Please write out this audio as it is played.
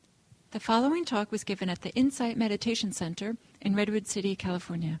The following talk was given at the Insight Meditation Center in Redwood City,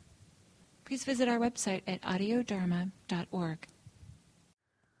 California. Please visit our website at audiodharma.org.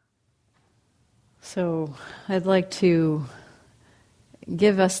 So I'd like to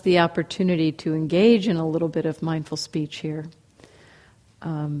give us the opportunity to engage in a little bit of mindful speech here,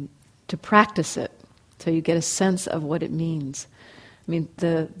 to practice it so you get a sense of what it means. I mean,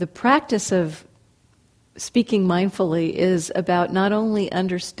 the practice of speaking mindfully is about not only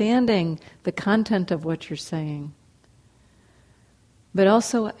understanding the content of what you're saying, but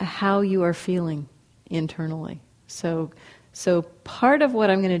also how you are feeling internally. So part of what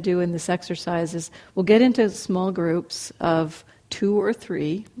I'm going to do in this exercise is we'll get into small groups of 2 or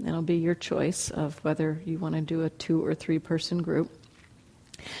 3, and it'll be your choice of whether you want to do a 2 or 3 person group.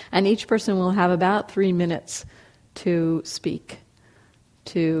 And each person will have about 3 minutes to speak,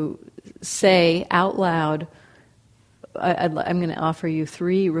 to say out loud. I'm going to offer you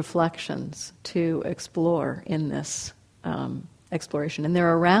 3 reflections to explore in this exploration. And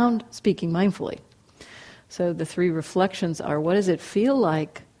they're around speaking mindfully. So the 3 reflections are, what does it feel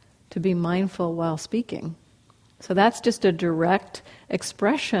like to be mindful while speaking? So that's just a direct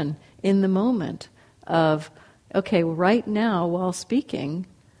expression in the moment of, okay, right now while speaking,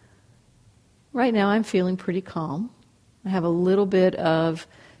 right now I'm feeling pretty calm. I have a little bit of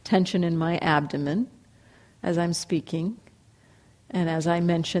tension in my abdomen as I'm speaking. And as I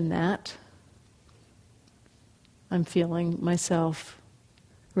mention that, I'm feeling myself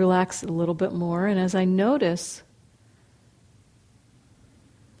relax a little bit more. And as I'm noticing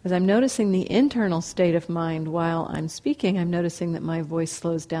the internal state of mind while I'm speaking, I'm noticing that my voice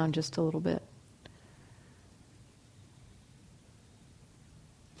slows down just a little bit.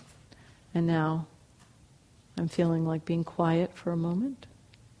 And now I'm feeling like being quiet for a moment.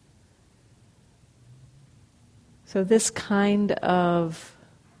 So this kind of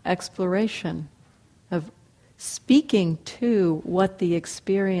exploration of speaking to what the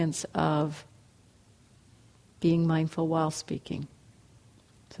experience of being mindful while speaking.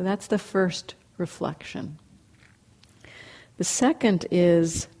 So that's the first reflection. The second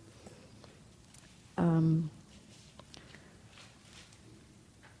is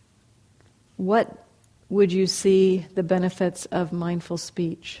what would you see the benefits of mindful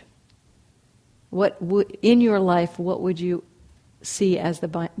speech? In your life, what would you see as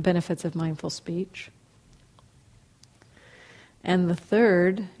the benefits of mindful speech? And the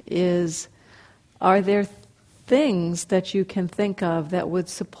third is, are there things that you can think of that would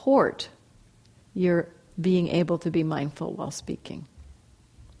support your being able to be mindful while speaking?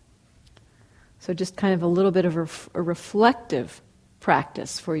 So just kind of a little bit of a reflective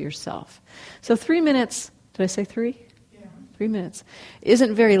practice for yourself. So 3 minutes, did I say 3? Yeah. 3 minutes.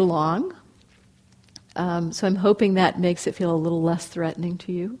 Isn't very long, so I'm hoping that makes it feel a little less threatening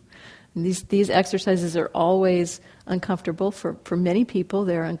to you. And these exercises are always uncomfortable. For many people,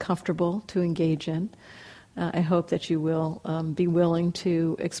 they're uncomfortable to engage in. I hope that you will be willing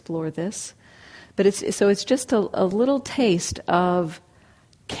to explore this. But it's just a little taste of,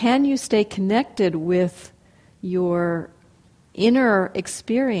 can you stay connected with your inner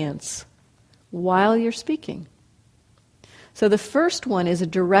experience while you're speaking? So the first one is a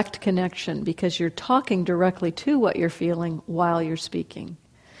direct connection because you're talking directly to what you're feeling while you're speaking.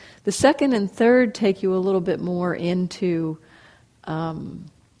 The second and third take you a little bit more into kind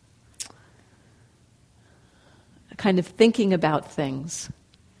of thinking about things,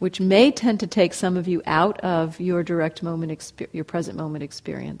 which may tend to take some of you out of your direct moment, your present moment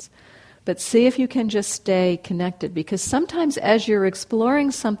experience. But see if you can just stay connected, because sometimes as you're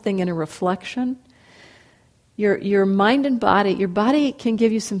exploring something in a reflection, your mind and body, your body can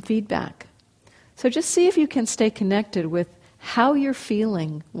give you some feedback. So just see if you can stay connected with how you're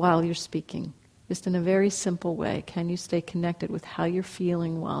feeling while you're speaking. Just in a very simple way, can you stay connected with how you're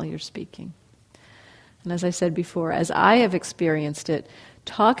feeling while you're speaking? And as I said before, as I have experienced it,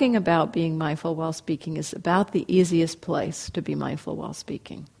 talking about being mindful while speaking is about the easiest place to be mindful while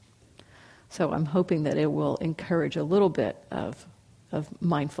speaking. So I'm hoping that it will encourage a little bit of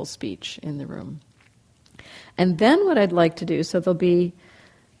mindful speech in the room. And then what I'd like to do, so there'll be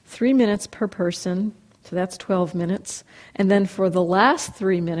 3 minutes per person, so that's 12 minutes. And then for the last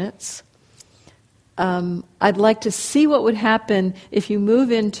 3 minutes, I'd like to see what would happen if you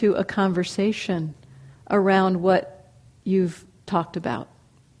move into a conversation around what you've talked about.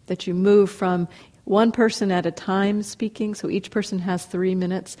 That you move from one person at a time speaking, so each person has 3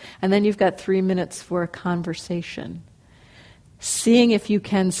 minutes, and then you've got 3 minutes for a conversation. Seeing if you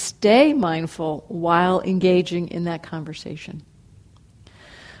can stay mindful while engaging in that conversation.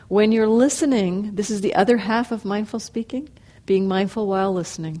 When you're listening, this is the other half of mindful speaking, being mindful while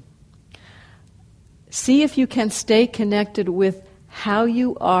listening. see if you can stay connected with how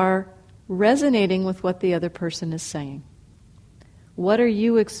you are resonating with what the other person is saying. What are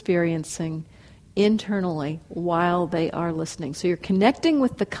you experiencing internally while they are listening? So you're connecting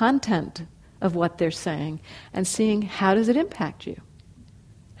with the content of what they're saying and seeing, how does it impact you?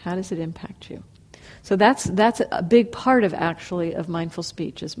 How does it impact you? So that's a big part of mindful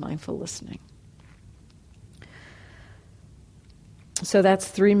speech, is mindful listening. So that's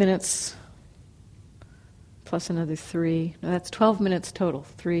 3 minutes plus another 3. No, that's 12 minutes total.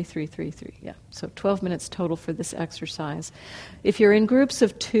 3, 3, 3, 3. Yeah, so 12 minutes total for this exercise. If you're in groups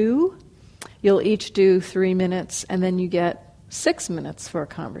of 2, you'll each do 3 minutes, and then you get 6 minutes for a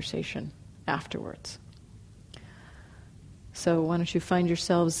conversation afterwards. So why don't you find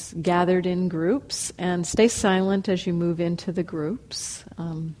yourselves gathered in groups and stay silent as you move into the groups.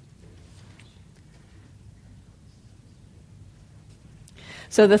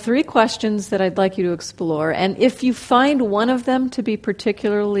 So the 3 questions that I'd like you to explore, and if you find one of them to be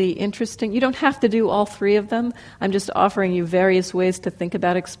particularly interesting, you don't have to do all 3 of them. I'm just offering you various ways to think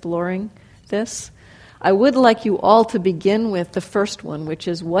about exploring this. I would like you all to begin with the first one, which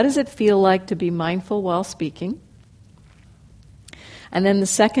is, what does it feel like to be mindful while speaking? And then the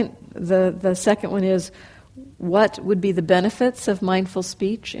second one is, what would be the benefits of mindful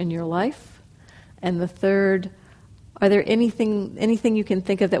speech in your life? And the third, are there anything you can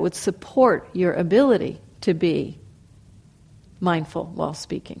think of that would support your ability to be mindful while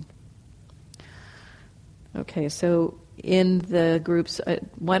speaking? Okay, so in the groups,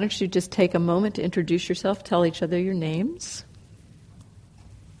 why don't you just take a moment to introduce yourself, tell each other your names.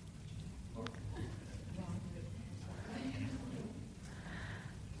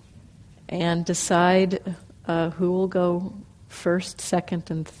 And decide who will go first,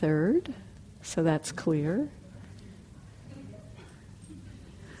 second, and third, so that's clear.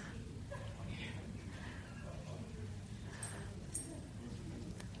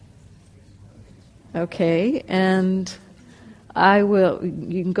 Okay, and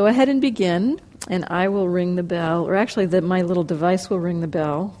you can go ahead and begin, and I will ring the bell, or actually my little device will ring the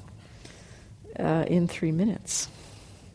bell in 3 minutes.